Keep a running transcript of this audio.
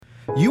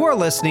You are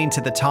listening to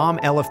the Tom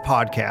Elliff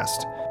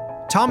Podcast.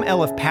 Tom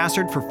Elliff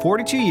pastored for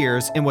 42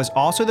 years and was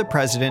also the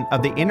president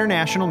of the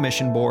International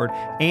Mission Board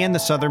and the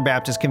Southern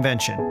Baptist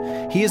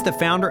Convention. He is the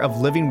founder of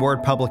Living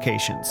Word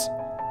Publications.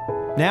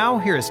 Now,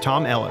 here is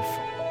Tom Elliff.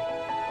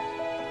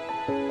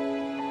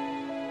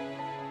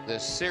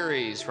 This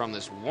series from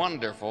this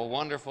wonderful,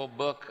 wonderful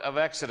book of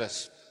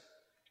Exodus.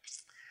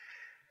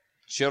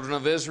 Children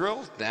of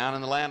Israel down in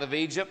the land of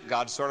Egypt,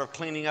 God sort of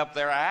cleaning up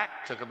their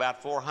act. Took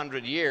about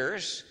 400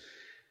 years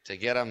to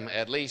get them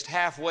at least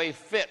halfway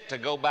fit to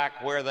go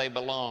back where they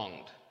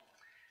belonged.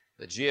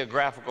 The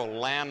geographical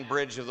land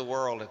bridge of the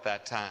world at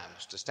that time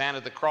was to stand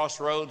at the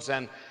crossroads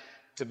and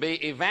to be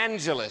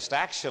evangelist,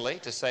 actually,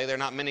 to say there are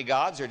not many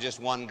gods, there's just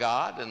one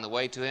God, and the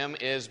way to him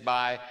is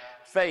by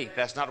faith.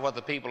 That's not what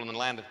the people in the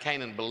land of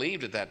Canaan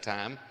believed at that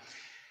time,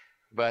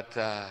 but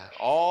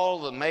all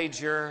the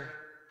major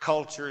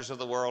cultures of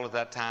the world at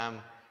that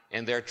time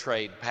in their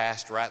trade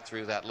passed right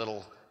through that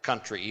little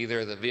country,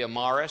 either the Via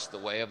Maris, the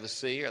way of the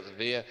sea, or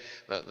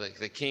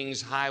the King's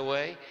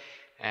Highway.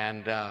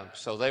 And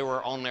so they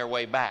were on their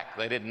way back.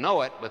 They didn't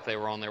know it, but they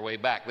were on their way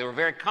back. They were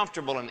very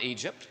comfortable in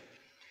Egypt.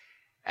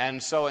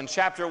 And so in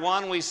chapter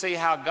 1, we see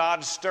how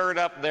God stirred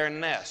up their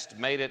nest,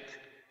 made it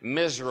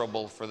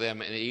miserable for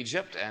them in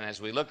Egypt. And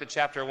as we looked at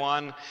chapter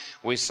 1,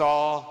 we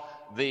saw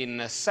the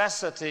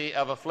necessity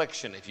of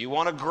affliction. If you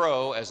want to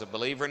grow as a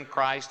believer in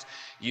Christ,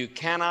 you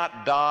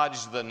cannot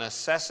dodge the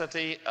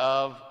necessity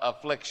of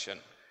affliction.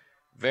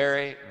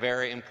 Very,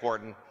 very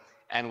important,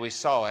 and we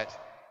saw it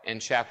in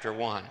chapter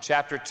 1.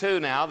 Chapter 2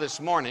 now, this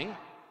morning,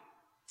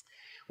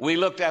 we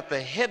looked at the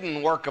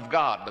hidden work of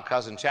God,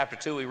 because in chapter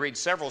 2 we read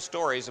several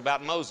stories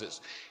about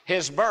Moses,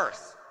 his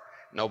birth.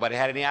 Nobody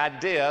had any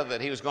idea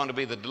that he was going to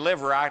be the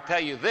deliverer. I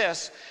tell you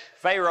this,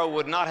 Pharaoh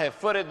would not have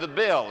footed the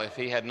bill if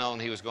he had known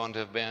he was going to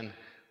have been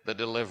the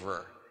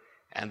deliverer.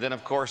 And then,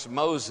 of course,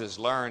 Moses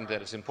learned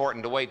that it's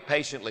important to wait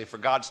patiently for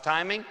God's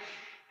timing.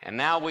 And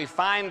now we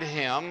find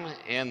him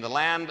in the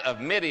land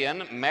of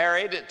Midian,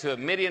 married to a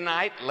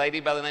Midianite lady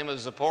by the name of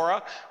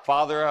Zipporah,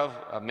 father of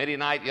a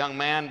Midianite young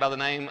man by the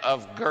name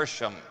of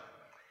Gershom.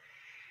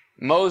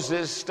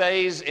 Moses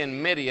stays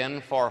in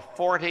Midian for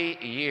 40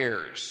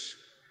 years.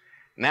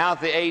 Now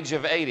at the age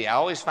of 80, I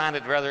always find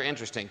it rather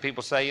interesting.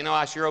 People say, you know,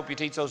 I sure hope you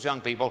teach those young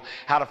people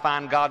how to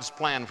find God's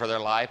plan for their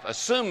life,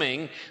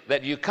 assuming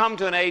that you come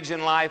to an age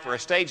in life or a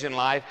stage in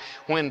life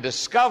when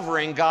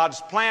discovering God's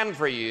plan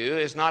for you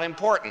is not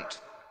important.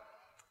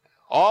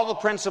 All the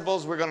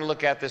principles we're going to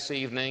look at this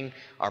evening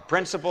are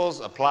principles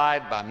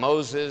applied by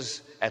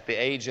Moses at the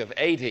age of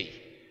 80.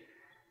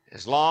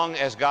 As long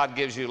as God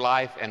gives you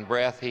life and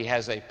breath, he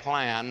has a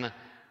plan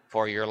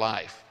for your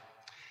life.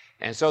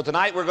 And so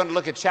tonight we're going to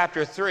look at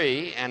chapter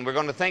 3, and we're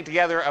going to think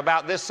together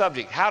about this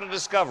subject, how to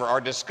discover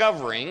or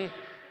discovering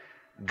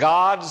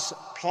God's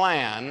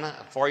plan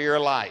for your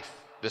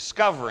life.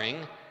 Discovering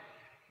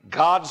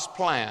God's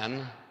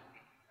plan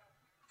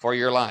for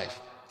your life.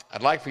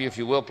 I'd like for you, if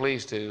you will,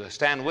 please, to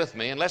stand with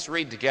me, and let's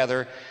read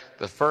together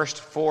the first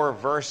 4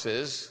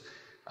 verses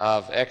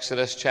of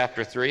Exodus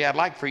chapter 3. I'd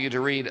like for you to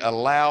read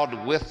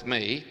aloud with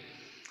me.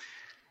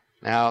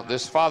 Now,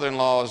 this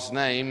father-in-law's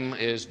name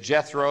is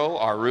Jethro,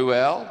 or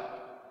Reuel,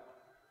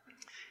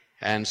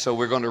 and so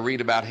we're going to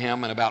read about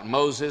him and about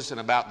Moses and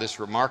about this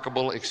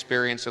remarkable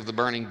experience of the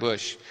burning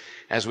bush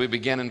as we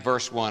begin in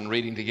verse 1,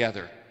 reading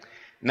together.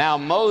 Now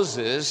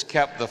Moses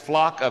kept the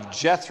flock of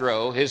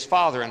Jethro, his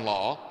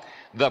father-in-law,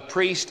 the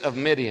priest of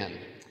Midian.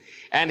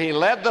 And he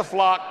led the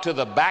flock to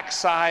the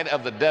backside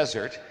of the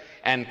desert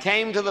and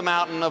came to the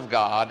mountain of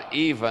God,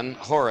 even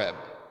Horeb.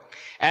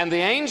 And the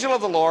angel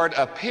of the Lord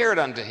appeared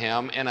unto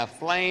him in a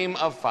flame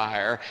of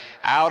fire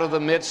out of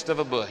the midst of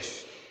a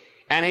bush.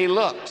 And he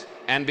looked,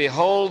 and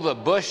behold, the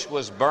bush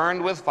was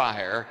burned with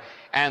fire,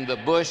 and the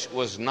bush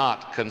was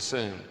not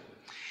consumed.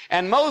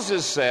 And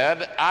Moses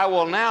said, I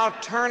will now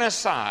turn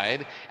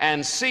aside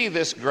and see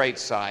this great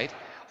sight,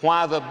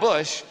 while the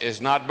bush is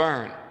not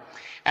burned.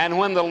 And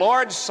when the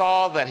Lord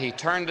saw that he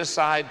turned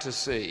aside to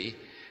see,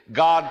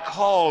 God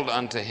called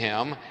unto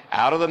him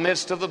out of the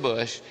midst of the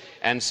bush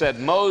and said,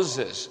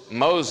 Moses,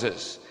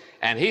 Moses.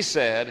 And he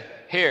said,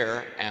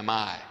 Here am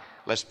I.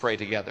 Let's pray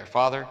together.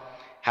 Father,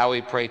 how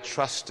we pray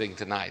trusting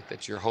tonight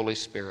that your Holy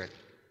Spirit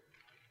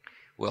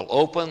will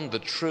open the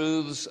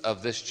truths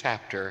of this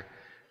chapter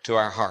to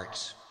our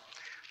hearts.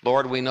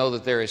 Lord, we know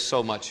that there is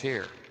so much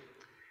here.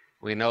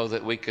 We know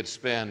that we could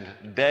spend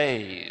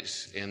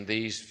days in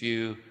these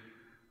few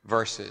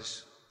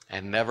verses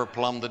and never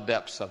plumb the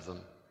depths of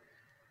them.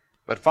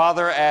 But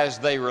Father, as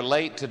they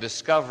relate to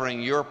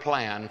discovering your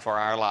plan for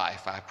our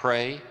life, I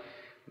pray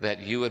that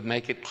you would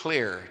make it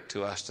clear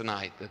to us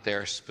tonight that there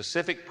are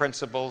specific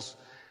principles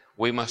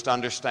we must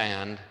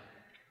understand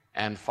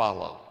and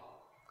follow.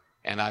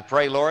 And I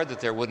pray, Lord,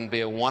 that there wouldn't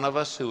be a one of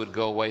us who would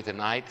go away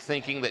tonight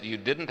thinking that you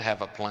didn't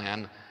have a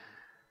plan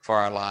for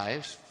our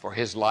lives, for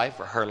his life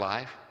or her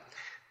life,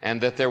 and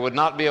that there would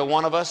not be a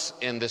one of us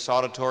in this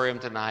auditorium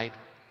tonight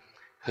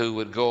who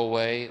would go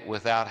away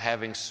without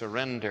having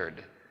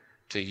surrendered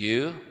to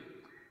you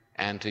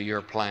and to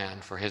your plan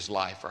for his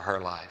life or her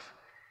life.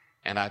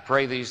 And I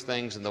pray these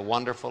things in the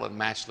wonderful and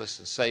matchless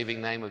and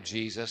saving name of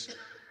Jesus.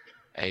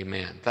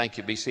 Amen. Thank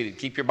you. Be seated.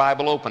 Keep your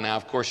Bible open now.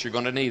 Of course, you're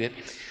going to need it.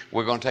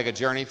 We're going to take a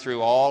journey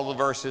through all the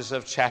verses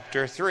of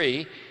chapter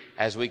 3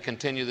 as we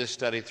continue this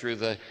study through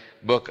the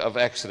book of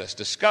Exodus,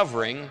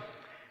 discovering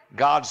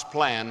God's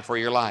plan for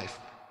your life.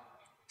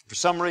 For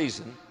some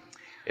reason,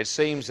 it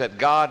seems that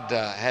God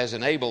has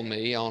enabled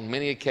me on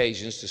many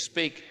occasions to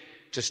speak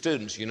to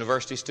students,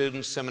 university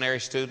students, seminary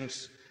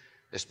students.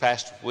 This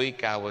past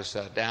week, I was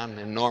down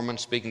in Norman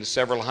speaking to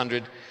several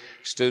hundred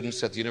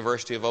students at the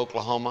University of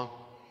Oklahoma.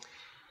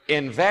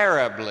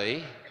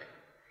 Invariably,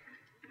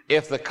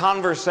 if the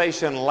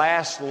conversation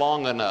lasts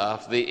long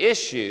enough, the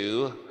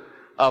issue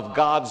of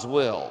God's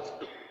will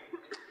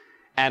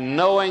and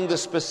knowing the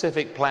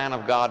specific plan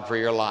of God for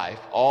your life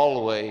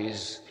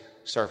always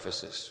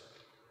surfaces.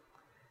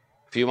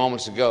 A few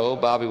moments ago,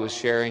 Bobby was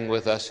sharing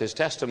with us his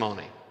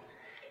testimony.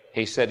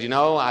 He said,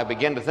 I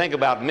began to think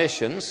about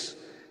missions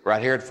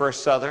right here at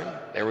First Southern.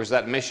 There was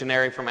that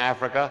missionary from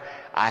Africa.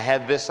 I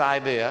had this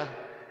idea.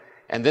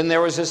 And then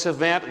there was this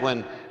event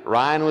when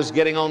Ryan was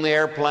getting on the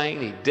airplane.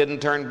 He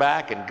didn't turn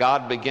back, and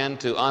God began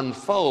to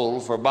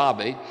unfold for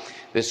Bobby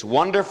this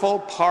wonderful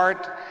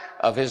part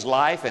of his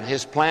life and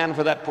his plan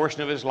for that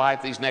portion of his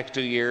life these next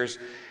 2 years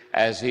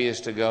as he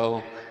is to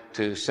go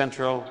to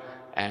Central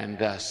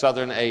and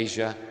Southern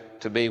Asia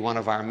to be one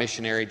of our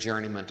missionary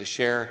journeymen, to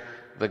share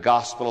the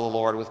gospel of the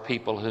Lord with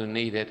people who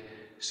need it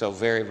so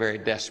very, very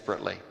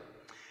desperately.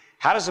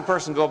 How does a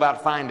person go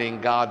about finding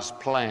God's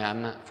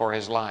plan for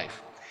his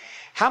life?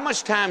 How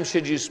much time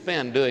should you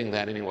spend doing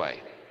that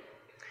anyway?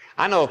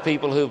 I know of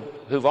people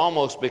who've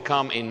almost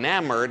become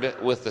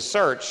enamored with the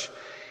search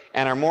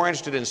and are more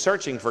interested in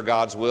searching for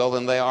God's will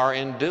than they are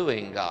in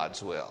doing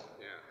God's will.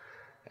 Yeah.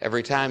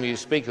 Every time you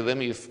speak to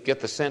them, you get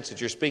the sense that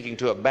you're speaking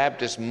to a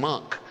Baptist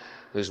monk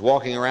who's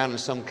walking around in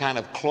some kind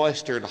of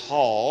cloistered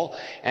hall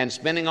and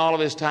spending all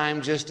of his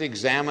time just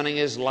examining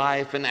his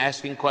life and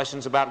asking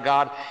questions about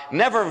God,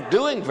 never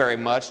doing very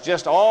much,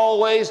 just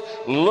always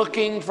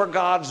looking for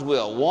God's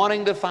will,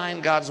 wanting to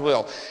find God's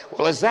will.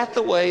 Well, is that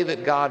the way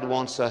that God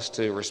wants us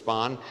to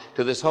respond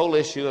to this whole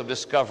issue of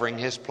discovering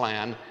His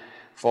plan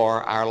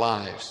for our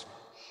lives?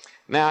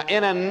 Now,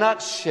 in a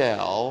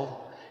nutshell,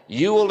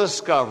 you will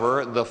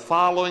discover the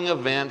following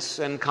events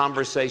and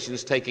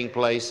conversations taking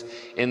place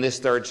in this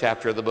third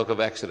chapter of the book of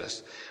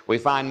Exodus. We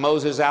find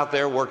Moses out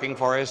there working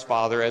for his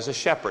father as a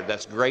shepherd.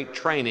 That's great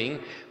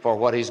training for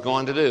what he's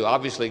going to do.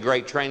 Obviously,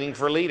 great training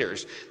for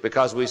leaders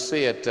because we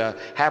see it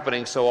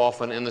happening so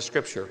often in the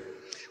Scripture.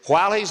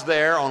 While he's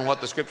there on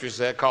what the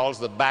Scripture calls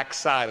the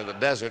backside of the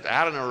desert,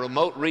 out in a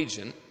remote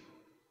region,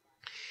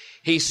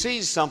 he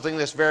sees something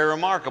that's very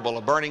remarkable,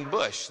 a burning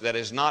bush that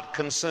is not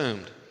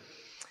consumed.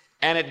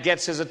 And it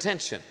gets his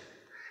attention.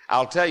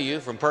 I'll tell you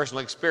from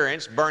personal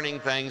experience, burning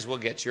things will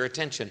get your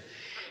attention.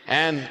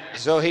 And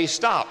so he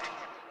stopped.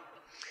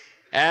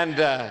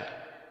 And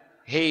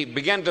he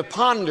began to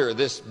ponder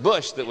this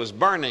bush that was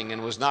burning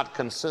and was not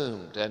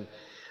consumed. And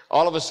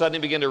all of a sudden he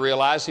began to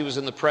realize he was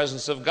in the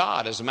presence of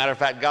God. As a matter of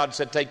fact, God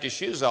said, take your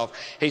shoes off.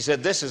 He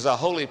said, this is a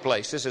holy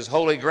place. This is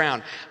holy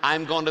ground.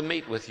 I'm going to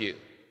meet with you.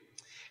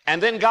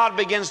 And then God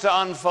begins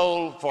to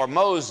unfold for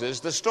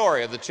Moses the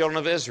story of the children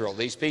of Israel.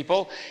 These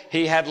people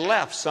he had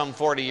left some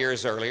 40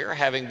 years earlier,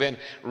 having been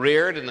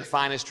reared in the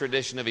finest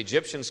tradition of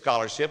Egyptian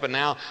scholarship, and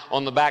now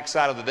on the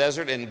backside of the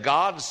desert in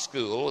God's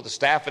school with a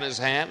staff in his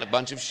hand, a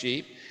bunch of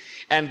sheep.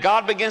 And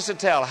God begins to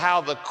tell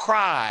how the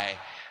cry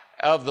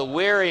of the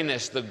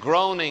weariness, the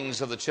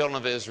groanings of the children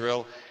of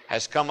Israel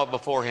has come up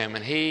before him,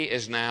 and he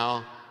is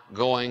now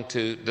going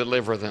to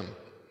deliver them.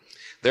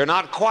 They're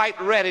not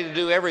quite ready to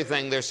do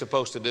everything they're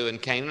supposed to do in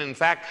Canaan. In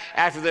fact,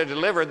 after they're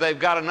delivered, they've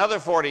got another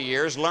 40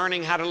 years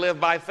learning how to live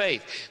by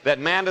faith. That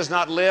man does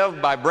not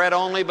live by bread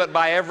only, but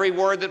by every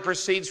word that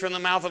proceeds from the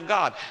mouth of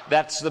God.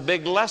 That's the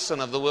big lesson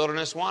of the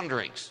wilderness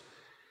wanderings.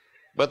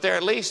 But they're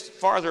at least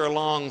farther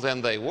along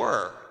than they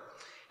were.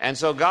 And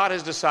so God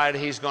has decided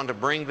He's going to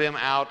bring them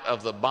out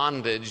of the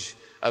bondage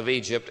of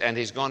Egypt, and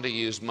He's going to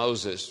use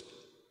Moses.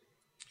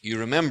 You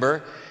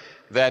remember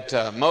that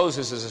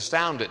Moses is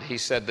astounded. He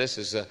said, this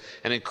is an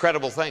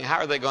incredible thing. How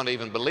are they going to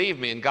even believe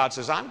me? And God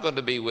says, I'm going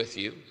to be with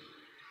you.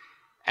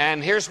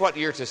 And here's what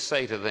you're to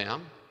say to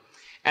them.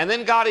 And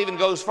then God even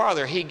goes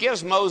farther. He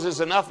gives Moses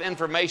enough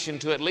information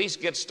to at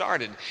least get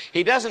started.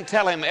 He doesn't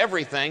tell him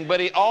everything, but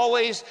he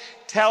always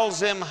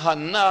tells him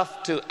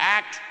enough to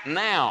act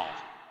now.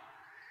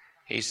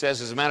 He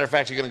says, as a matter of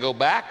fact, you're going to go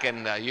back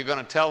and you're going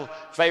to tell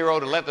Pharaoh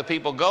to let the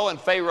people go,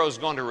 and Pharaoh's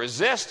going to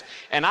resist,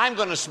 and I'm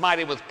going to smite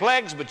him with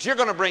plagues, but you're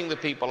going to bring the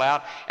people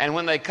out, and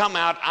when they come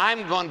out,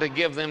 I'm going to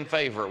give them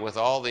favor with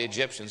all the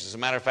Egyptians. As a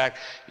matter of fact,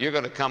 you're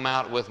going to come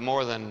out with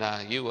more than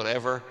you would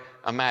ever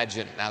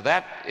imagine. Now,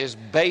 that is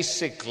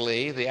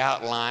basically the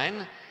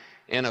outline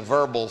in a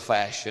verbal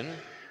fashion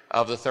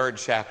of the third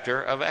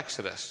chapter of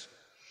Exodus.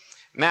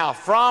 Now,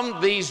 from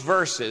these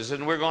verses,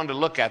 and we're going to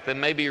look at them,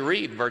 maybe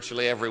read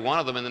virtually every one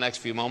of them in the next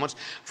few moments.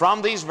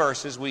 From these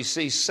verses, we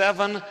see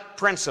 7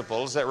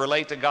 principles that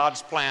relate to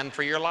God's plan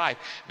for your life.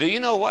 Do you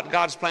know what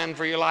God's plan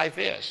for your life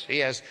is? He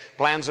has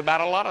plans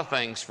about a lot of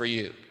things for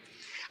you.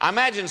 I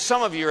imagine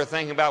some of you are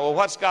thinking about, well,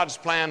 what's God's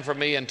plan for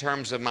me in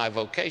terms of my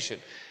vocation?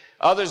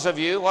 Others of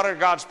you, what are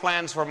God's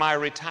plans for my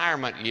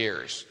retirement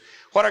years?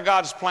 What are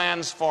God's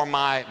plans for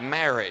my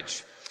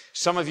marriage?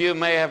 Some of you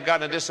may have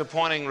gotten a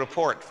disappointing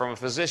report from a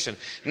physician.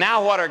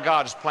 Now what are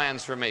God's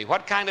plans for me?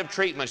 What kind of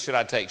treatment should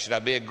I take? Should I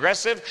be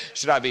aggressive?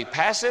 Should I be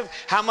passive?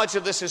 How much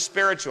of this is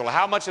spiritual?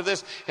 How much of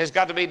this has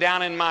got to be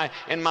down in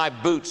my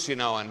boots, you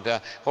know?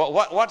 And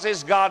what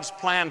is God's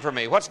plan for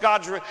me? What's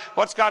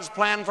God's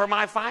plan for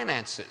my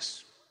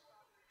finances?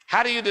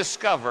 How do you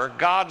discover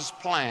God's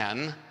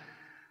plan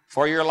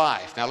for your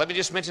life? Now, let me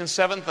just mention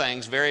 7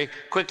 things very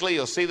quickly.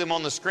 You'll see them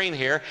on the screen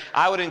here.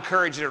 I would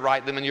encourage you to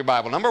write them in your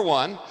Bible. Number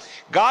 1,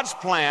 God's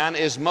plan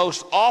is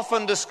most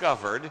often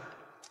discovered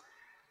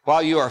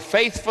while you are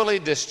faithfully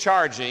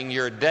discharging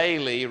your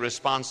daily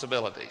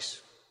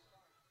responsibilities.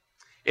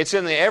 It's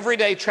in the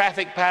everyday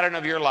traffic pattern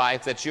of your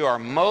life that you are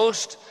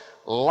most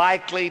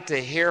likely to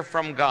hear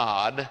from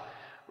God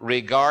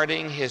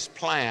regarding His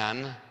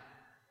plan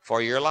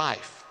for your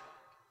life.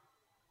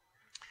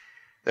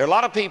 There are a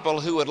lot of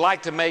people who would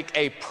like to make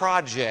a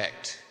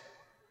project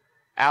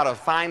out of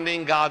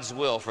finding God's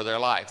will for their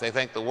life. They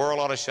think the world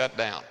ought to shut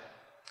down.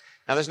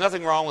 Now, there's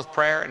nothing wrong with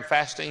prayer and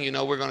fasting. You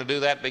know we're going to do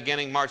that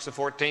beginning March the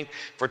 14th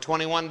for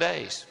 21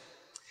 days.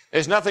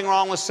 There's nothing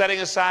wrong with setting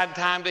aside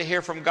time to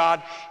hear from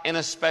God in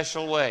a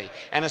special way,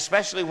 and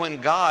especially when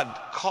God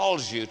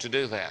calls you to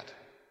do that.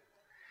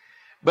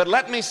 But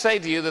let me say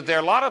to you that there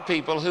are a lot of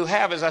people who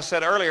have, as I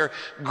said earlier,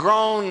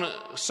 grown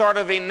sort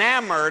of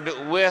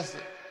enamored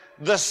with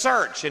the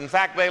search. In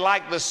fact, they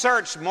like the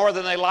search more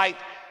than they like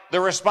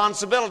the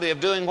responsibility of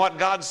doing what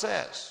God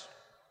says.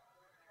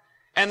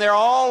 And they're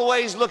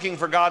always looking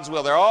for God's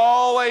will. They're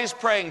always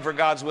praying for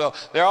God's will.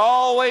 They're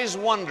always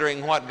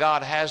wondering what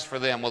God has for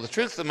them. Well, the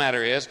truth of the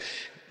matter is,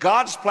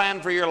 God's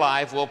plan for your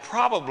life will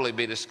probably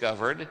be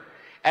discovered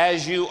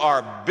as you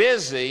are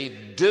busy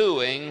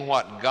doing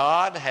what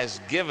God has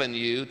given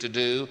you to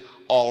do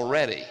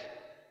already.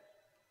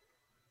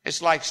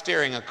 It's like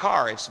steering a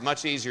car. It's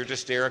much easier to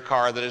steer a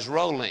car that is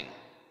rolling.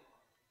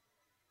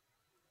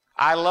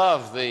 I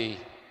love the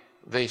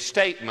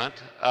statement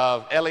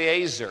of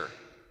Eliezer,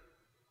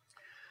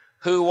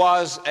 who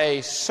was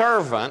a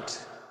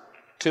servant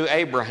to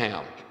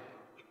Abraham.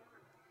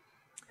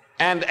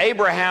 And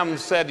Abraham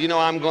said, you know,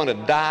 I'm going to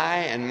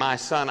die, and my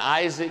son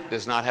Isaac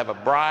does not have a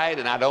bride,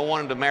 and I don't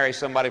want him to marry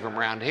somebody from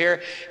around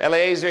here.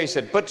 Eliezer, he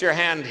said, put your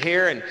hand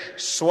here and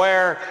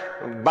swear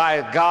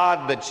by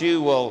God that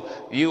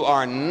you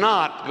are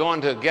not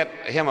going to get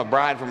him a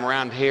bride from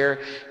around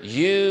here.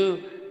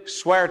 You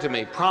swear to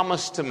me,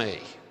 promise to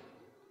me,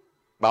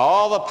 by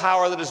all the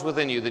power that is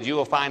within you, that you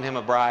will find him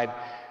a bride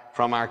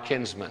from our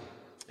kinsman.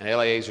 And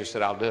Eliezer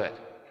said, I'll do it.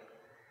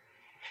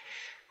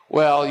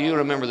 Well, you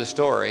remember the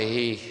story.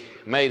 He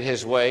made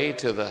his way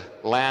to the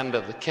land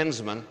of the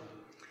kinsman,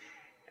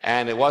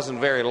 and it wasn't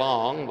very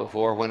long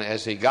before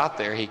as he got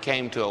there, he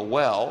came to a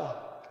well,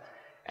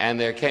 and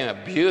there came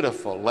a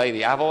beautiful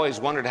lady. I've always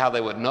wondered how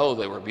they would know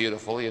they were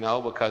beautiful, you know,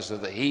 because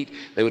of the heat.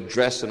 They would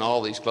dress in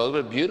all these clothes. But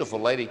a beautiful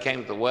lady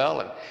came to the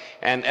well,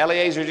 and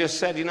Eliezer just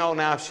said, you know,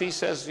 now if she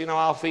says, you know,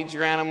 I'll feed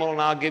your animal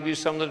and I'll give you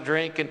something to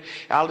drink, and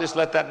I'll just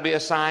let that be a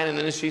sign. And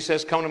then if she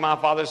says, come to my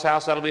father's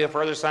house, that'll be a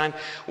further sign.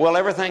 Well,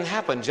 everything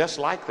happened just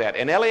like that.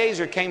 And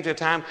Eliezer came to a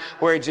time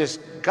where he just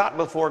got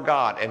before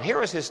God. And here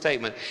was his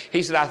statement.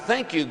 He said, I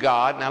thank you,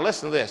 God. Now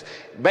listen to this.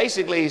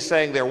 Basically, he's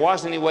saying there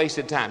wasn't any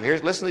wasted time.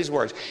 Listen to these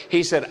words.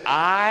 He said,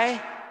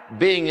 I,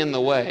 being in the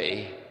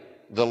way,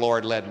 the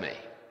Lord led me.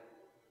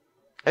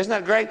 Isn't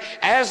that great?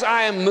 As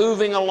I am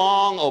moving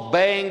along,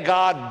 obeying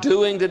God,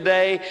 doing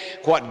today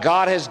what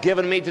God has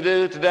given me to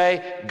do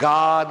today,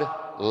 God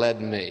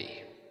led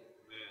me.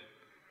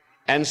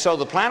 And so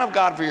the plan of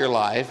God for your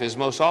life is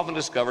most often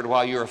discovered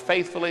while you are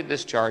faithfully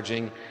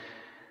discharging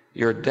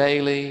your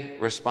daily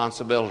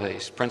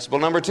responsibilities. Principle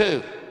number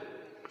 2.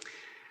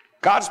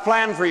 God's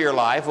plan for your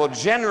life will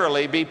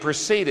generally be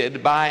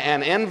preceded by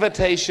an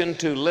invitation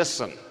to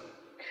listen.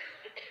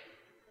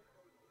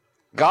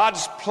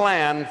 God's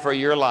plan for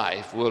your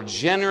life will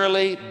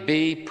generally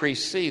be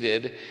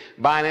preceded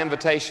by an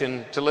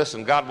invitation to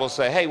listen. God will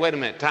say, hey, wait a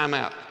minute, time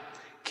out.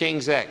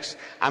 King's X,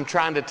 I'm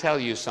trying to tell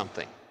you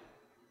something.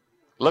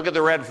 Look at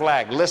the red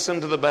flag.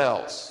 Listen to the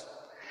bells.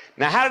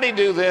 Now, how did he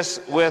do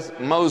this with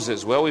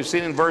Moses? Well, we've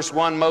seen in verse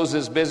 1,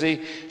 Moses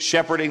busy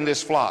shepherding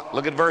this flock.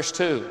 Look at verse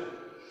 2.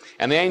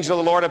 And the angel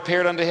of the Lord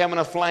appeared unto him in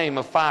a flame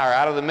of fire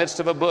out of the midst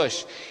of a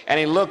bush. And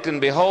he looked, and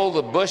behold,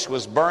 the bush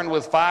was burned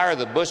with fire.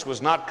 The bush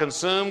was not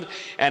consumed.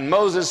 And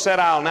Moses said,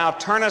 I'll now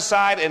turn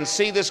aside and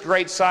see this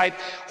great sight,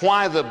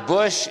 why the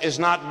bush is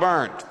not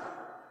burned.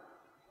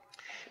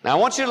 Now, I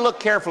want you to look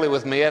carefully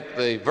with me at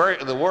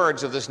the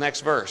words of this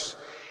next verse.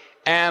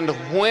 And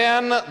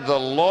when the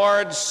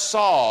Lord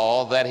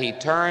saw that he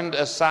turned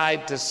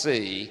aside to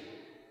see,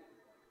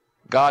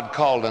 God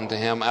called unto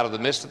him out of the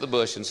midst of the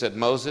bush and said,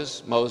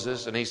 Moses,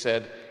 Moses, and he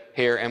said,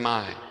 Here am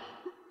I.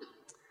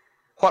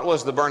 What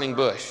was the burning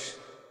bush?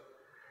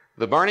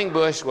 The burning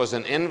bush was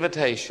an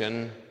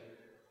invitation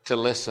to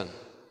listen.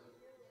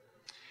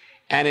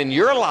 And in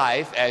your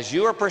life, as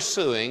you are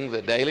pursuing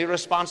the daily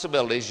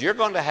responsibilities, you're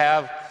going to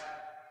have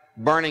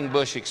burning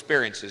bush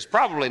experiences.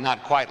 Probably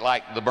not quite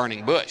like the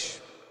burning bush.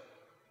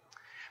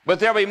 But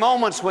there'll be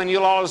moments when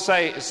you'll all of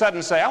a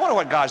sudden say, I wonder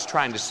what God's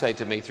trying to say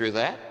to me through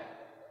that.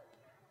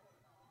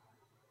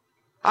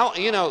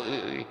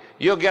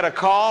 You'll get a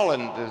call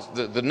and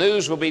the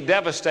news will be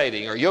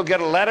devastating, or you'll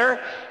get a letter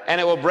and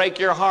it will break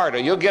your heart, or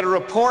you'll get a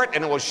report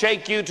and it will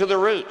shake you to the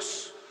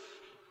roots.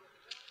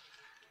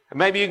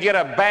 Maybe you get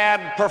a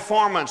bad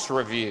performance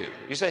review.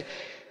 You say,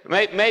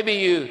 maybe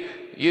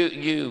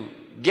you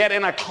get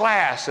in a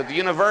class at the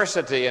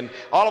university and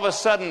all of a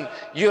sudden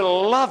you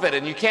love it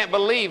and you can't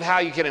believe how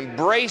you can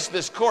embrace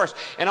this course.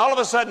 And all of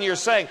a sudden you're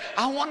saying,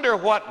 I wonder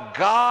what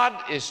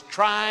God is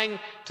trying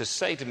to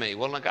say to me.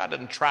 Well, no, God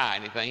doesn't try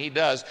anything. He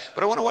does.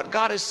 But I wonder what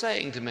God is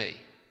saying to me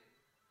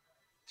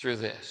through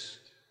this.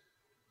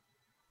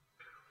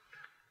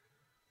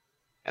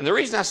 And the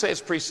reason I say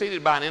it's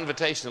preceded by an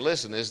invitation to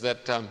listen is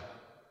that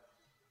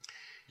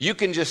you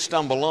can just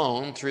stumble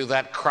on through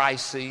that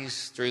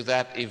crisis, through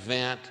that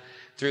event,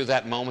 through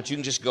that moment. You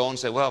can just go and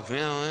say, well,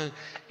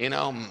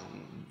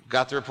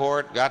 got the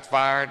report, got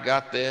fired,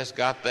 got this,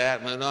 got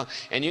that,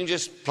 and you can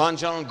just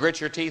plunge on,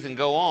 grit your teeth and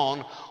go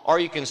on. Or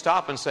you can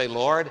stop and say,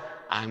 Lord,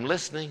 I'm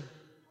listening.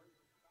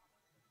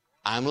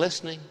 I'm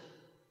listening.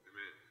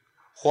 Amen.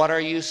 What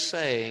are you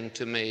saying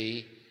to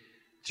me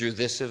through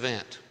this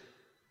event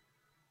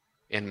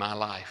in my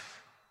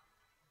life?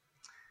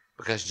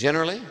 Because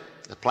generally,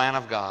 the plan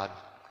of God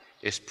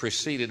is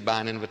preceded by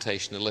an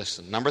invitation to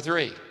listen. Number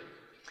 3,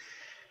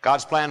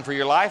 God's plan for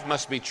your life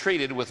must be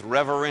treated with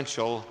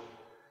reverential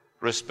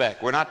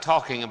respect. We're not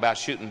talking about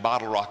shooting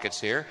bottle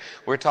rockets here.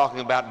 We're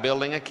talking about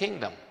building a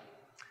kingdom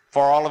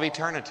for all of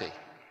eternity.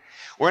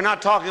 We're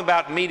not talking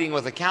about meeting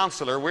with a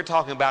counselor. We're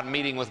talking about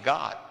meeting with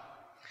God.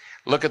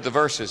 Look at the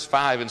verses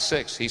 5 and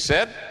 6. He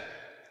said,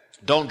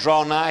 don't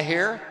draw nigh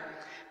here.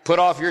 Put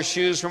off your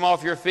shoes from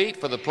off your feet,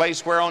 for the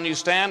place whereon you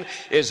stand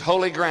is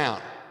holy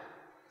ground.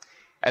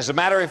 As a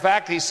matter of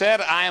fact, he said,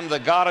 I am the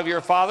God of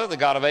your father, the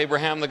God of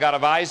Abraham, the God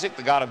of Isaac,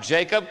 the God of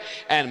Jacob.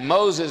 And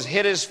Moses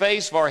hid his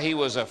face, for he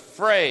was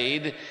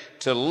afraid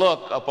to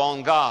look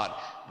upon God.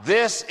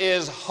 This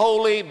is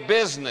holy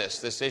business,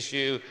 this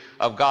issue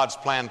of God's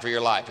plan for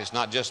your life. It's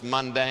not just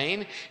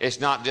mundane. It's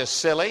not just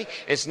silly.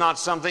 It's not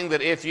something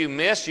that if you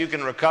miss, you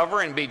can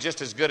recover and be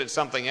just as good at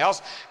something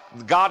else.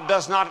 God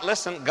does not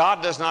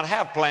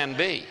have plan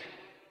B.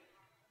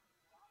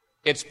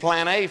 It's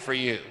plan A for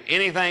you.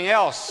 Anything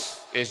else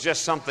is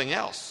just something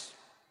else.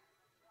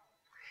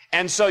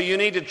 And so you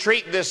need to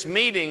treat this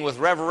meeting with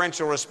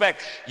reverential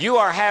respect. You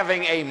are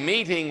having a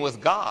meeting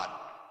with God.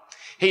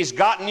 He's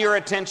gotten your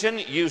attention.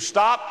 You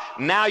stop.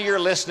 Now you're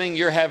listening.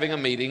 You're having a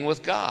meeting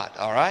with God.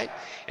 All right?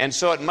 And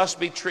so it must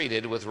be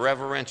treated with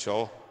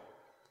reverential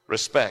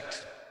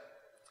respect.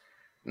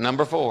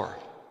 Number 4,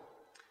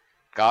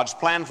 God's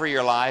plan for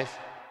your life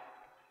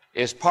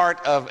is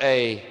part of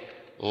a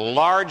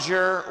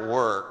larger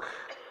work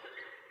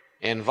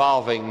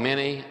involving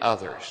many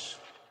others.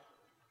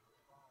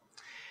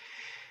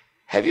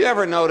 Have you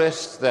ever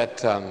noticed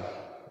that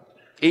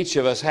each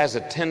of us has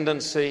a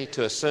tendency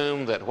to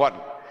assume that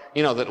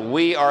that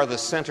we are the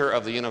center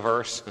of the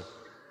universe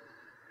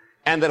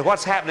and that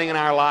what's happening in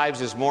our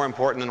lives is more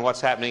important than what's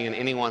happening in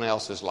anyone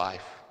else's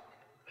life?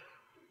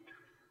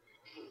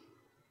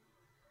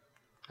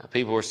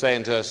 People were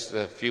saying to us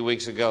a few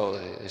weeks ago,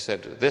 they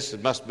said, this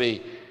must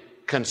be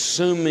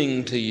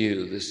consuming to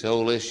you, this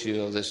whole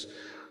issue of this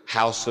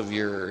house of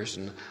yours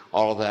and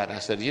all of that. And I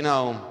said,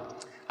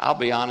 I'll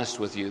be honest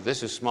with you,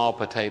 this is small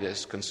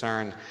potatoes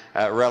concerned,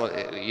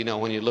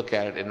 when you look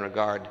at it in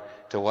regard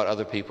to what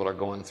other people are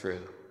going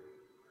through.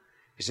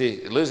 You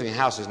see, losing a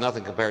house is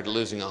nothing compared to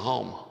losing a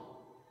home.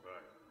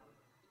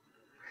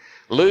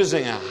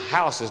 Losing a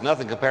house is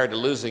nothing compared to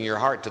losing your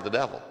heart to the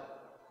devil.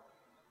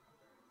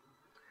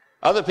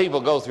 Other people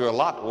go through a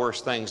lot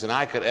worse things than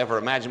I could ever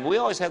imagine. But we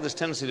always have this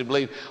tendency to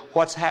believe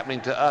what's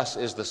happening to us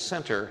is the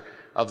center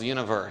of the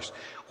universe.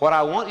 What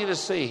I want you to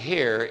see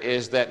here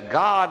is that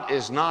God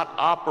is not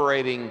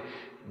operating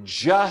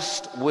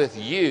just with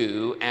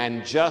you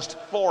and just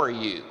for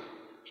you.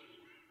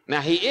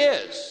 Now, He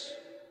is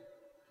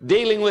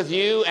dealing with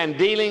you and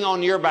dealing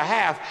on your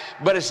behalf,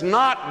 but it's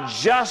not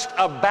just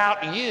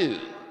about you.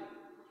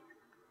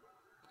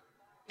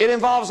 It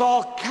involves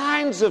all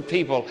kinds of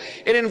people.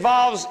 It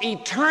involves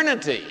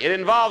eternity. It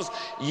involves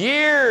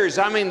years.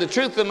 The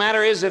truth of the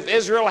matter is, if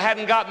Israel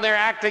hadn't gotten their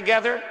act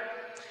together,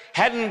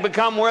 hadn't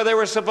become where they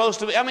were supposed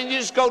to be, you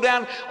just go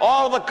down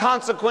all the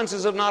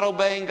consequences of not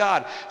obeying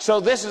God. So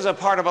this is a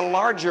part of a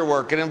larger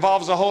work. It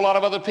involves a whole lot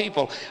of other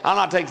people. I'll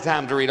not take the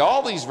time to read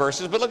all these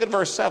verses, but look at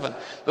verse 7.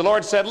 The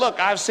Lord said, look,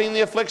 I've seen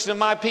the affliction of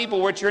my people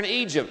which are in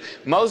Egypt.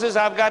 Moses,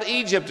 I've got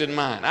Egypt in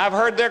mind. I've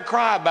heard their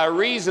cry by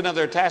reason of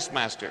their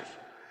taskmasters.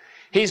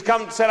 He's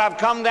said, I've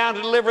come down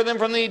to deliver them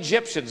from the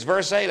Egyptians.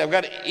 Verse 8, I've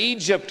got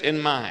Egypt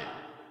in mind.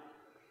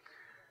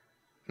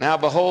 Now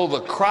behold,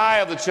 the cry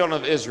of the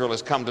children of Israel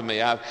has come to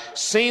me. I've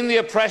seen the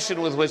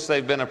oppression with which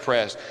they've been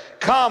oppressed.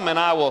 Come and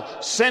I will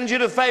send you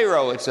to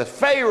Pharaoh. It's a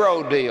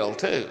Pharaoh deal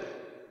too,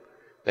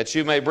 that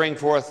you may bring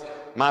forth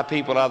my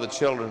people out of the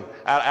children,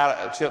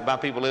 my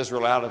people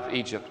Israel out of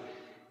Egypt.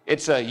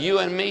 It's a you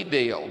and me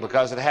deal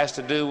because it has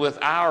to do with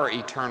our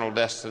eternal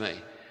destiny.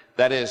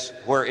 That is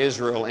where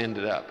Israel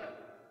ended up.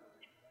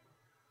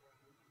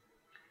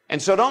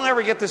 And so don't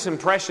ever get this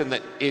impression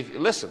that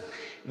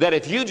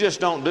if you just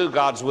don't do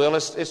God's will,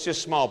 it's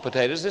just small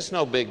potatoes. It's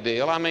no big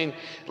deal. I mean,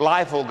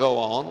 life will go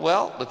on.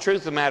 Well, the truth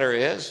of the matter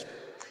is,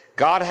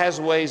 God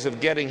has ways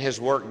of getting his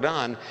work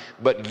done,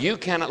 but you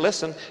cannot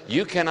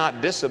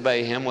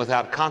disobey him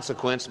without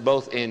consequence,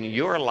 both in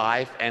your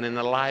life and in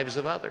the lives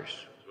of others.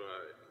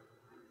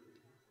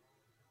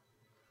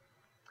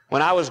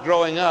 When I was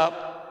growing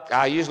up,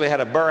 I usually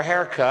had a burr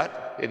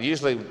haircut.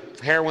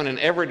 Hair went in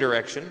every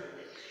direction.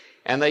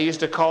 And they used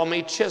to call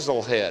me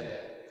Chiselhead.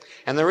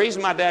 And the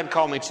reason my dad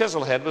called me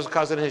Chiselhead was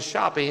because in his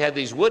shop he had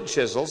these wood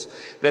chisels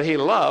that he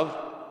loved.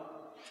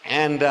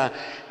 And,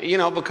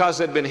 because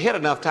they'd been hit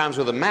enough times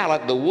with a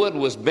mallet, the wood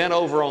was bent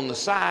over on the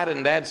side,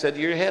 and Dad said,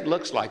 your head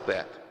looks like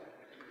that.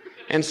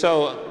 And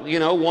so,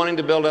 wanting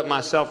to build up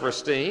my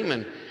self-esteem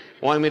and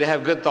wanting me to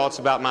have good thoughts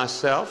about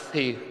myself,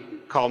 he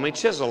called me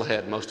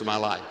Chiselhead most of my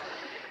life.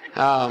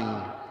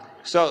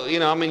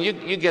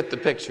 You get the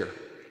picture.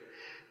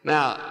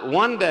 Now,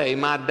 one day,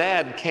 my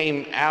dad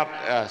came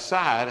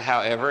outside,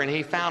 however, and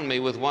he found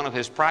me with one of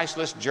his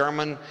priceless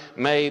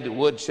German-made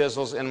wood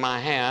chisels in my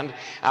hand.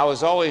 I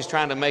was always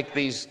trying to make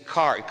these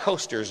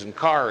coasters and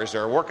cars,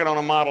 or working on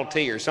a Model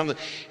T or something,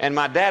 and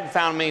my dad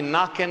found me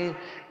knocking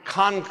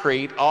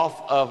concrete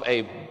off of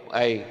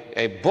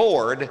a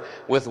board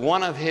with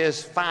one of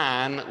his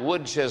fine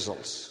wood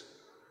chisels.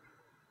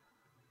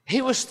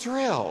 He was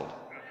thrilled.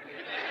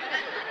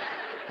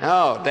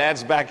 Oh,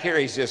 Dad's back here.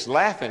 He's just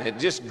laughing. It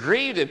just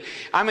grieved him.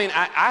 I mean,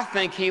 I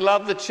think he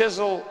loved the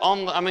chisel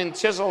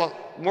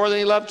more than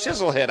he loved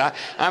Chiselhead.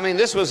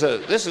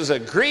 This was a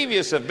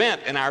grievous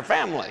event in our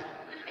family.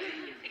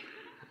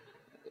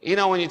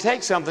 When you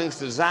take something that's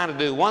designed to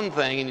do one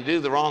thing and you do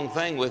the wrong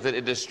thing with it,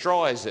 it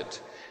destroys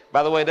it.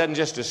 By the way, it doesn't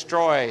just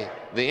destroy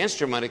the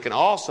instrument, it can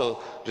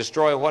also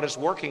destroy what it's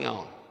working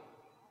on.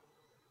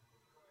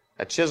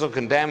 A chisel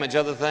can damage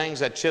other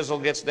things. That chisel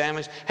gets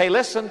damaged. Hey,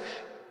 listen.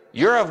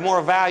 You're of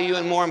more value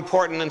and more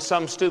important than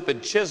some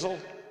stupid chisel.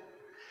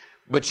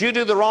 But you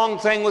do the wrong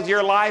thing with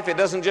your life, it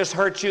doesn't just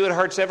hurt you, it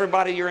hurts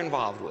everybody you're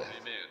involved with.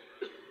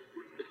 Amen.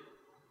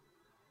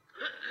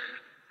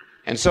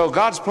 And so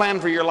God's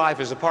plan for your life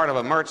is a part of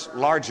a much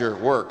larger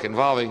work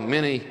involving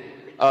many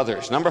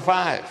others. Number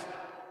 5.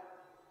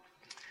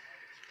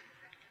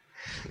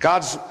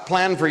 God's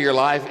plan for your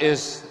life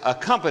is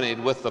accompanied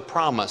with the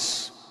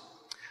promise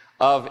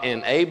of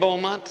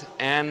enablement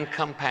and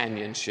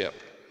companionship.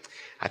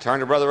 I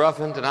turned to Brother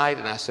Ruffin tonight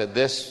and I said,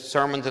 this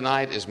sermon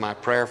tonight is my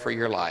prayer for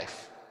your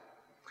life.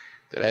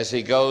 That as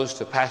he goes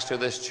to pastor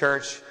this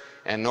church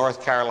in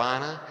North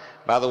Carolina,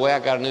 by the way, I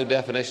got a new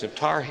definition of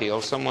Tar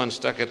Heel. Someone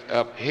stuck it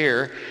up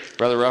here,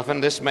 Brother Ruffin.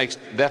 This makes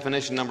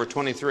definition number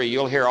 23.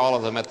 You'll hear all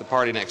of them at the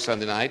party next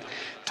Sunday night.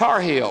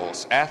 Tar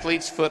Heels,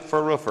 athlete's foot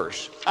for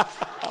roofers.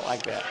 I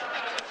like that.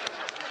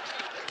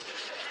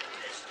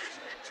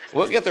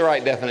 We'll get the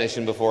right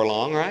definition before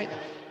long, right?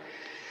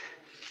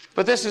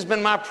 But this has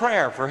been my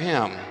prayer for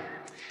him,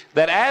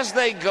 that as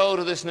they go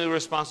to this new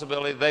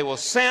responsibility, they will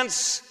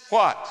sense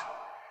what?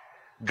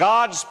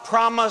 God's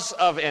promise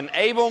of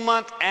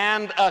enablement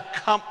and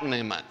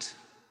accompaniment,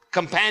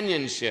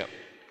 companionship.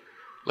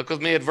 Look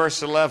with me at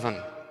verse 11.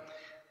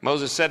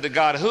 Moses said to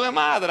God, who am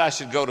I that I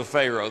should go to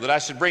Pharaoh, that I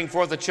should bring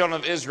forth the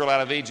children of Israel out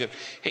of Egypt?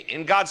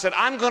 And God said,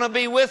 I'm going to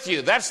be with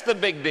you. That's the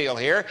big deal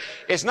here.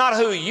 It's not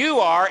who you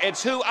are,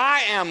 it's who I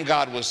am,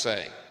 God was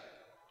saying.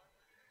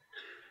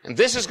 And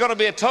this is going to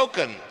be a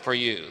token for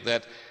you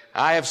that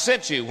I have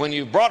sent you. When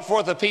you brought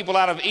forth the people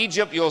out of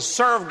Egypt, you'll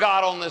serve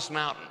God on this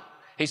mountain.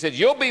 He said,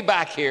 you'll be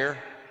back here.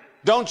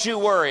 Don't you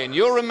worry. And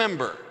you'll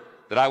remember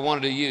that I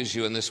wanted to use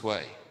you in this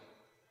way.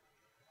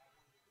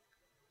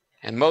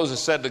 And Moses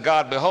said to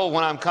God, behold,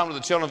 when I'm come to the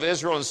children of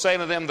Israel and say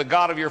to them, the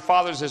God of your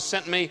fathers has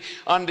sent me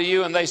unto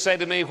you, and they say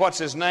to me, what's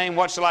his name?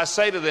 What shall I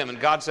say to them? And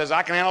God says,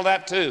 I can handle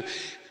that too.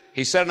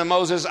 He said unto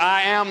Moses,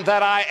 I am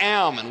that I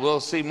am. And we'll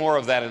see more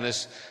of that in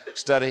this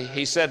study.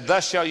 He said,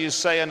 thus shall you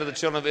say unto the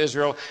children of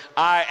Israel,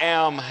 I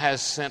am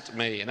has sent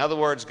me. In other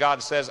words,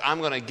 God says, I'm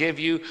going to give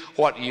you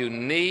what you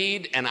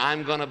need, and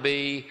I'm going to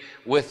be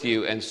with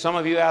you. And some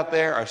of you out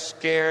there are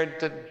scared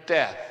to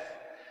death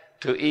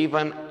to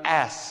even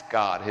ask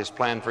God his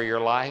plan for your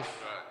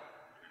life.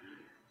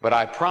 But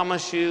I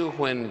promise you,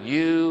 when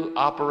you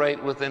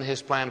operate within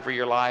his plan for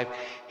your life,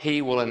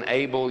 he will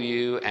enable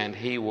you and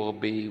he will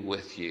be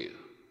with you.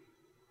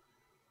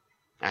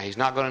 Now, he's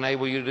not going to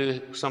enable you to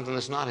do something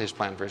that's not his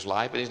plan for his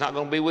life, and he's not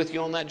going to be with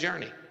you on that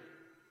journey.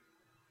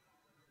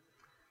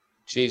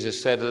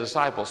 Jesus said to the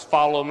disciples,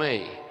 follow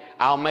me.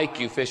 I'll make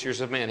you fishers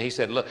of men. He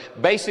said, look,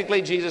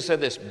 basically Jesus said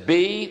this,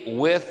 be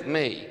with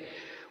me.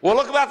 Well,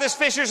 look about this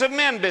fishers of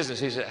men business.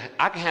 He said,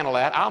 I can handle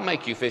that. I'll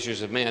make you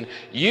fishers of men.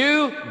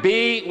 You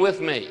be with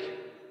me.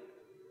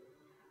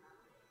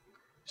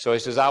 So he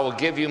says, I will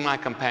give you my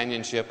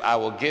companionship. I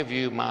will give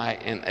you my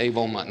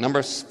enablement.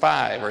 Number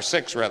 5 or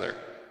 6 rather.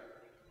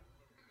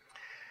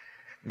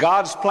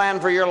 God's plan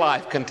for your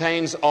life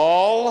contains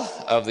all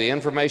of the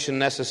information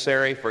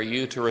necessary for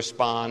you to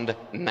respond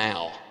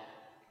now.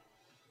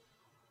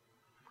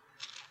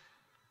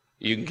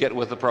 You can get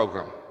with the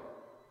program.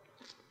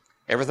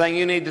 Everything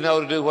you need to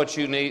know to do what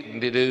you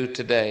need to do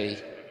today,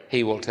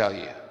 He will tell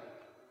you.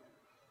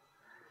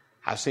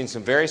 I've seen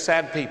some very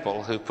sad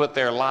people who put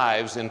their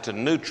lives into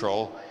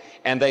neutral,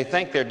 and they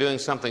think they're doing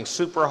something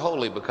super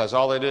holy because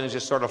all they're doing is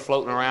just sort of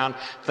floating around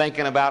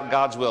thinking about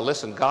God's will.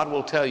 Listen, God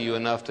will tell you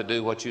enough to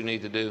do what you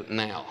need to do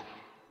now.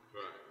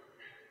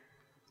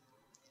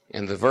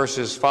 In the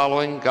verses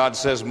following, God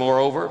says,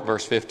 moreover,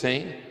 verse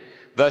 15,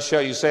 thus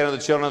shall you say unto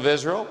the children of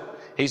Israel.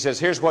 He says,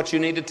 here's what you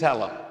need to tell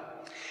them.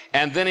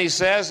 And then he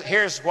says,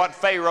 here's what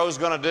Pharaoh's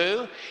going to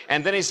do.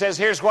 And then he says,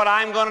 here's what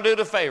I'm going to do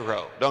to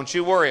Pharaoh. Don't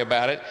you worry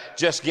about it.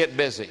 Just get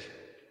busy.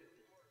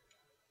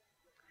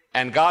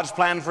 And God's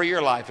plan for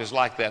your life is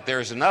like that.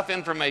 There's enough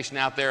information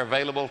out there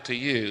available to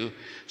you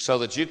so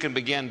that you can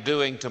begin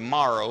doing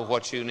tomorrow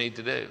what you need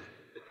to do.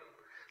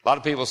 A lot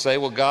of people say,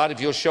 well, God,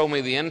 if you'll show me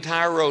the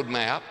entire road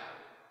map,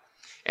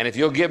 and if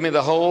you'll give me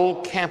the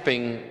whole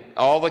camping,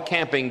 all the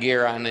camping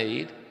gear I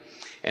need,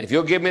 and if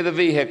you'll give me the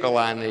vehicle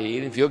I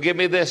need, if you'll give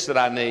me this that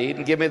I need,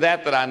 and give me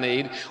that I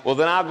need, well,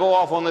 then I'll go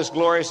off on this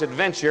glorious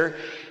adventure,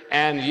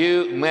 and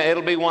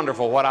it'll be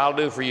wonderful what I'll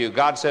do for you.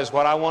 God says,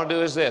 what I want to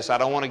do is this. I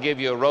don't want to give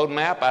you a road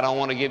map. I don't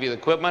want to give you the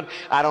equipment.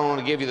 I don't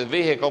want to give you the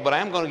vehicle, but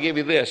I'm going to give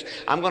you this.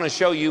 I'm going to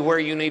show you where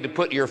you need to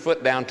put your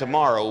foot down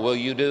tomorrow. Will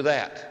you do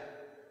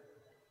that?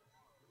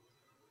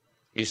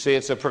 You see,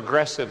 it's a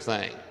progressive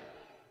thing.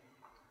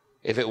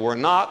 If it were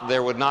not,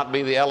 there would not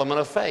be the element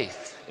of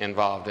faith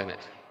involved in it.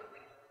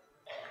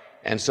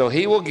 And so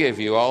He will give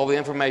you all the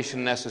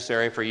information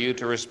necessary for you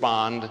to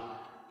respond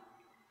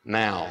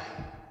now.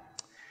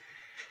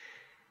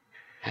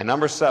 And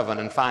number 7,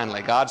 and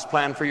finally, God's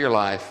plan for your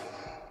life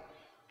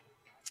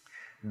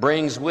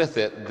brings with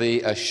it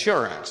the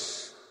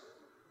assurance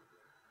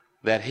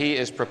that He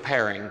is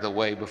preparing the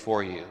way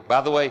before you. By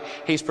the way,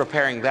 He's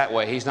preparing that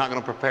way. He's not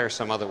going to prepare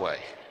some other way.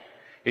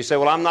 You say,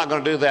 well, I'm not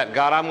going to do that.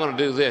 God, I'm going to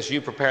do this.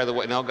 You prepare the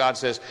way. No, God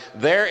says,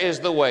 there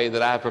is the way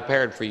that I've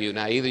prepared for you.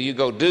 Now, either you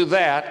go do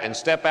that and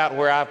step out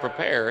where I've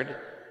prepared,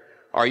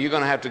 or you're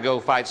going to have to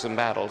go fight some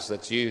battles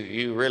that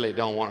you really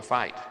don't want to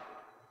fight.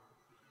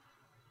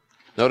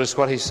 Notice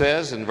what He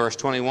says in verse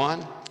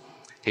 21.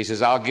 He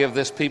says, I'll give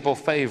this people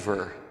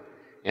favor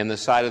in the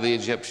sight of the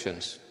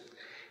Egyptians.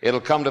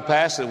 It'll come to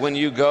pass that when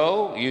you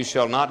go, you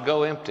shall not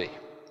go empty.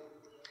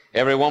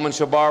 Every woman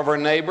shall borrow of her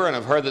neighbor, and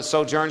of her that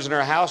sojourns in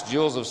her house,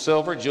 jewels of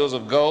silver, jewels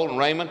of gold, and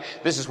raiment.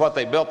 This is what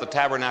they built the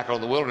tabernacle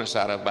of the wilderness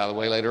out of, by the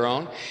way, later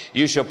on.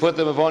 You shall put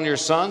them upon your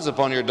sons,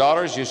 upon your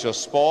daughters. You shall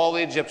spoil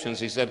the Egyptians.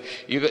 He said,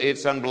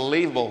 it's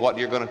unbelievable what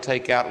you're going to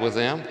take out with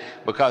them,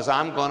 because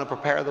I'm going to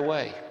prepare the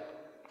way.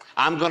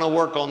 I'm going to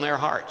work on their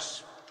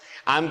hearts.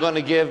 I'm going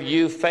to give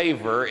you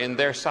favor in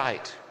their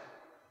sight.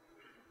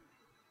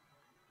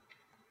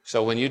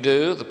 So when you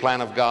do the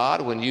plan of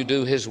God, when you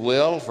do His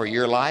will for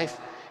your life,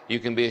 you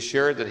can be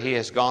assured that He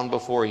has gone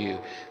before you.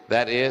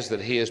 That is,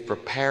 that He is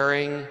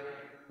preparing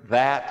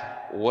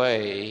that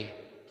way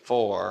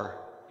for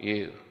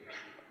you.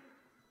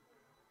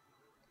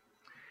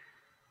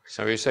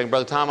 Some of you are saying,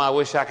 Brother Tom, I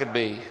wish I could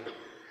be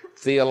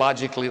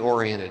theologically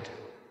oriented.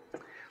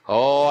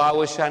 Oh, I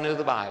wish I knew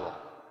the Bible.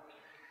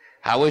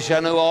 I wish I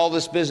knew all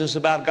this business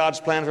about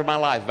God's plan for my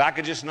life. If I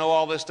could just know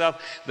all this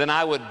stuff, then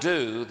I would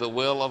do the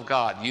will of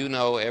God. You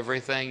know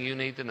everything you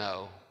need to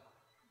know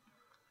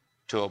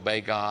to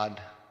obey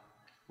God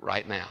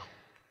right now.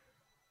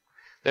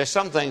 There's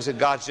some things that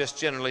God's just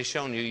generally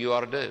shown you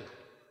ought to do.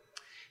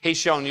 He's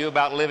shown you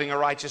about living a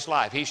righteous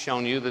life. He's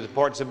shown you the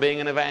importance of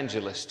being an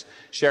evangelist,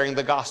 sharing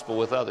the gospel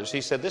with others.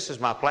 He said, this is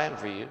my plan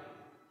for you.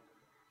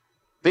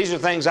 These are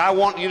things I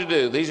want you to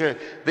do.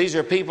 These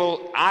are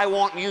people I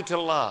want you to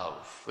love.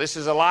 This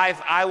is a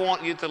life I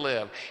want you to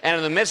live. And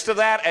in the midst of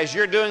that, as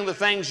you're doing the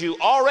things you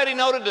already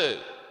know to do,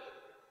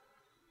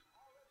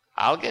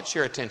 I'll get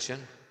your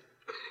attention.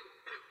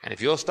 And if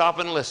you'll stop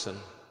and listen,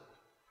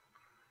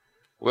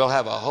 we'll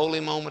have a holy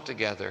moment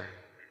together,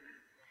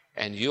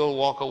 and you'll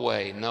walk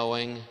away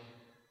knowing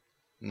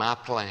my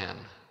plan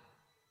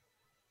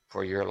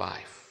for your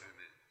life.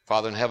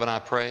 Father in heaven, I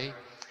pray,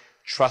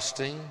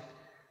 trusting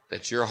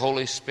that your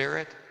Holy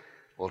Spirit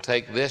will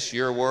take this,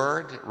 your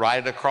word,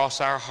 write it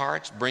across our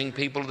hearts, bring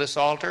people to this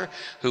altar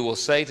who will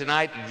say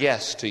tonight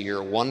yes to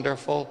your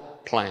wonderful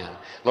plan.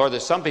 Lord,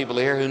 there's some people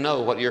here who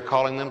know what you're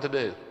calling them to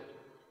do.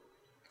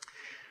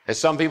 There's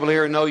some people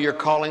here who know you're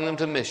calling them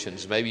to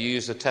missions. Maybe you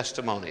use the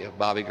testimony of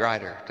Bobby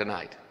Grider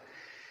tonight.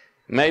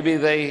 Maybe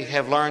they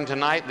have learned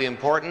tonight the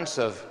importance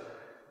of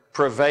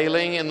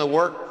prevailing in the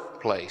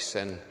workplace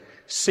and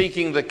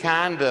seeking the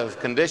kind of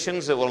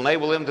conditions that will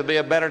enable them to be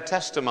a better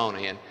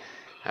testimony. And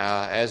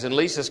as in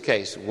Lisa's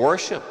case,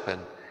 worship.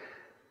 And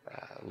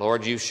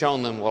Lord, you've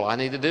shown them, well, I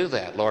need to do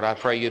that. Lord, I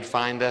pray you'd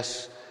find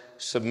us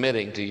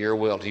submitting to your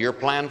will, to your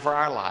plan for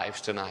our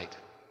lives tonight.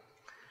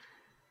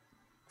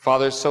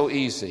 Father, it's so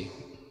easy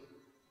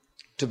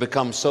to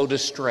become so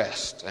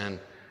distressed and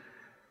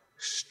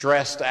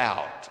stressed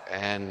out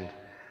and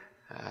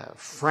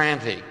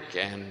frantic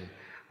and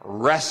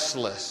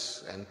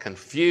restless and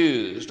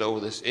confused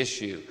over this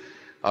issue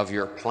of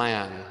your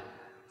plan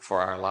for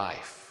our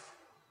life.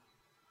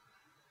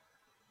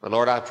 But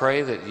Lord, I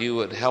pray that you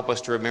would help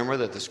us to remember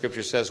that the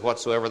Scripture says,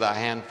 whatsoever thy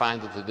hand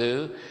findeth to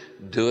do,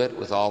 do it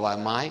with all thy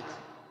might.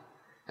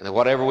 And that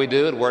whatever we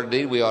do, in word and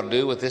deed, we ought to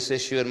do with this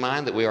issue in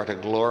mind, that we are to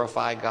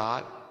glorify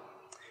God.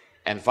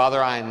 And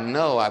Father,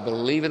 I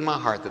believe in my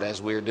heart that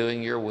as we are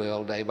doing your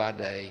will day by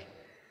day,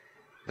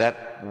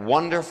 that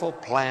wonderful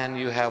plan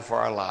you have for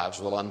our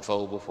lives will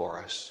unfold before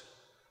us.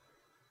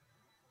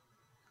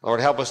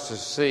 Lord, help us to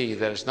see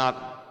that it's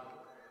not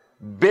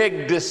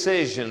big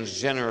decisions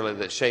generally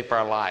that shape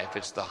our life.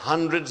 It's the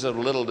hundreds of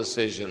little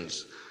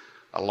decisions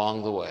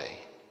along the way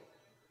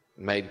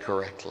made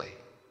correctly.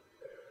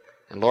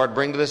 And Lord,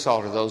 bring to this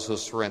altar those who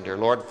surrender.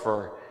 Lord,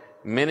 for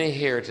many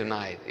here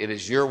tonight, it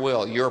is your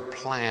will, your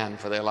plan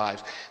for their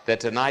lives, that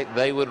tonight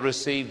they would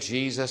receive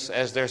Jesus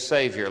as their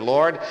Savior.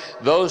 Lord,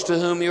 those to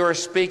whom you are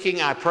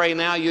speaking, I pray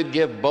now you'd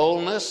give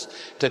boldness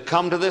to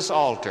come to this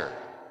altar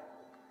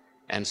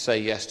and say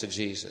yes to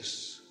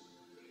Jesus,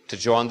 to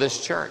join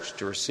this church,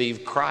 to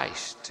receive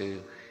Christ,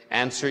 to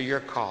answer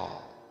your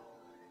call.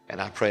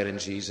 And I pray it in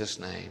Jesus'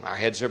 name. Our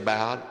heads are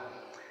bowed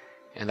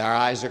and our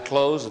eyes are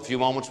closed. In a few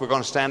moments we're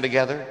going to stand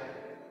together.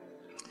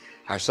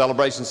 Our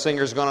celebration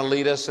singer is going to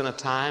lead us in a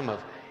time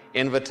of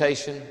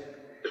invitation.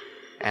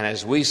 And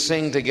as we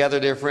sing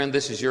together, dear friend,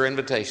 this is your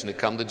invitation to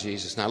come to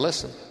Jesus. Now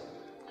listen,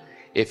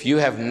 if you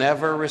have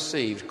never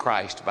received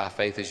Christ by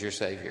faith as your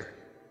Savior,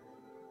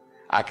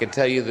 I can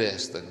tell you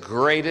this, the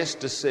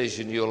greatest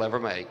decision you'll ever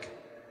make,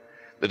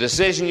 the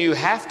decision you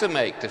have to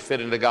make to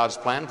fit into God's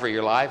plan for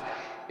your life,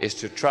 is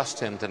to trust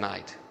Him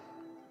tonight.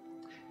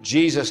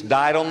 Jesus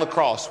died on the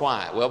cross.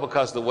 Why? Well,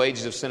 because the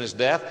wages of sin is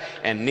death,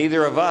 and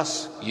neither of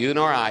us, you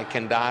nor I,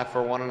 can die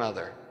for one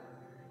another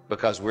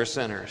because we're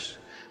sinners.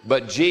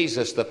 But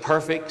Jesus, the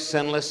perfect,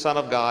 sinless Son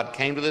of God,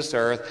 came to this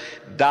earth,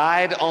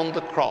 died on the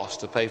cross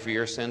to pay for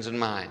your sins and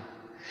mine.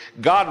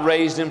 God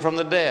raised Him from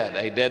the dead.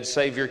 A dead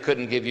Savior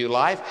couldn't give you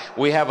life.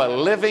 We have a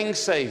living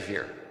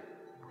Savior.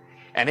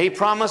 And He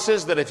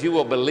promises that if you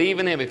will believe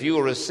in Him, if you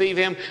will receive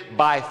Him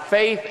by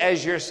faith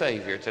as your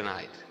Savior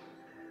tonight,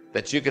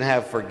 that you can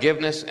have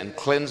forgiveness and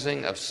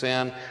cleansing of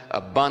sin,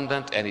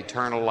 abundant and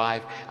eternal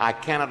life. I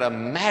cannot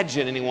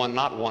imagine anyone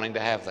not wanting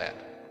to have that.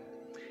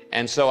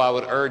 And so I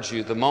would urge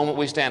you, the moment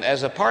we stand,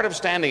 as a part of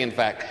standing, in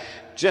fact,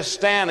 just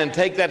stand and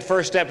take that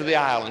first step to the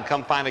aisle and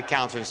come find a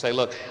counselor and say,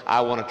 look, I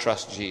want to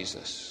trust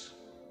Jesus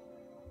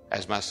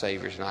as my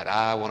Savior tonight.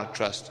 I want to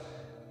trust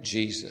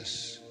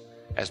Jesus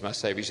as my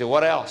Savior. You say,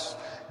 what else?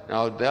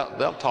 No,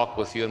 they'll talk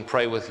with you and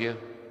pray with you.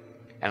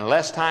 And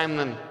less time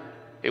than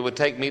it would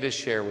take me to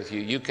share with you,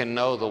 you can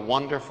know the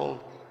wonderful,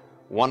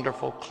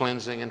 wonderful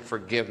cleansing and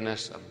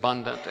forgiveness,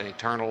 abundant and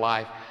eternal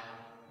life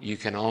you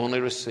can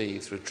only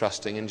receive through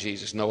trusting in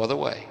Jesus. No other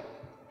way.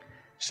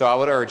 So I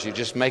would urge you,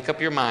 just make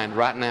up your mind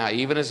right now,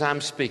 even as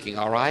I'm speaking,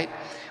 all right?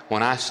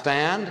 When I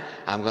stand,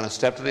 I'm going to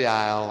step to the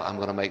aisle. I'm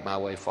going to make my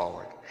way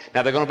forward.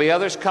 Now, there are going to be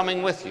others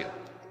coming with you.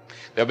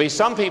 There'll be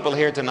some people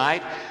here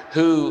tonight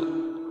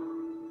who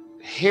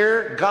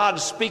hear God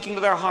speaking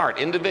to their heart,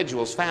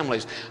 individuals,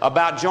 families,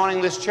 about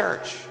joining this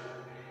church.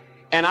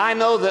 And I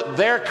know that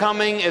their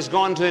coming is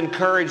going to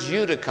encourage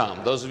you to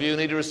come. Those of you who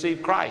need to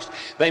receive Christ.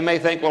 They may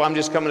think, well, I'm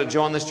just coming to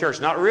join this church,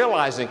 not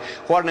realizing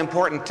what an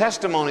important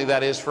testimony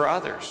that is for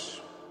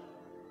others.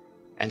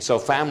 And so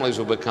families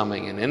will be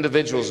coming and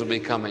individuals will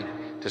be coming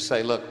to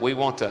say, look, we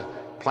want to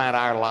plant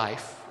our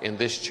life in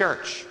this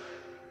church.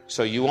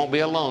 So you won't be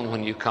alone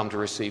when you come to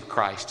receive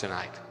Christ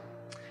tonight.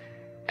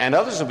 And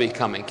others will be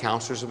coming.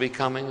 Counselors will be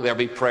coming. There'll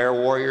be prayer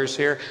warriors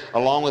here,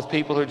 along with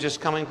people who are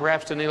just coming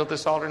perhaps to kneel at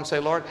this altar and say,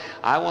 Lord,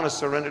 I want to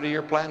surrender to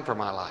your plan for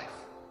my life.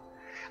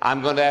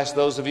 I'm going to ask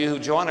those of you who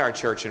joined our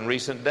church in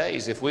recent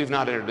days, if we've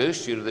not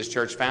introduced you to this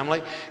church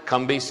family,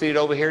 come be seated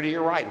over here to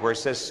your right where it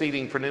says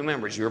seating for new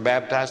members. You were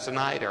baptized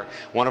tonight or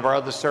one of our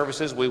other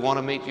services. We want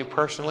to meet you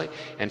personally.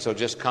 And so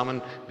just come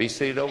and be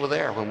seated over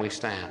there when we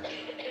stand.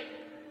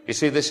 You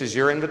see, this is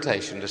your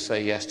invitation to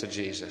say yes to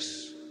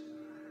Jesus.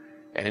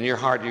 And in your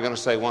heart, you're going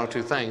to say one of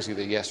two things,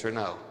 either yes or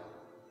no.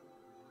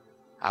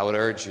 I would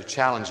urge you,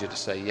 challenge you to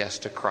say yes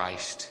to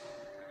Christ.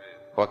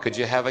 What could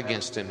you have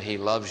against Him? He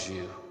loves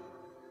you.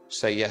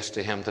 Say yes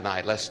to Him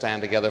tonight. Let's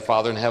stand together.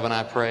 Father in heaven,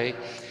 I pray,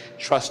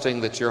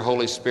 trusting that your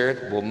Holy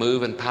Spirit will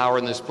move in power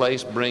in this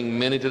place, bring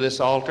many to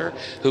this altar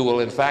who will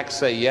in fact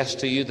say yes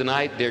to you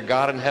tonight. Dear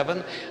God in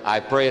heaven,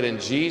 I pray it in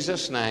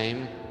Jesus'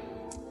 name.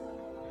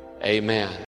 Amen.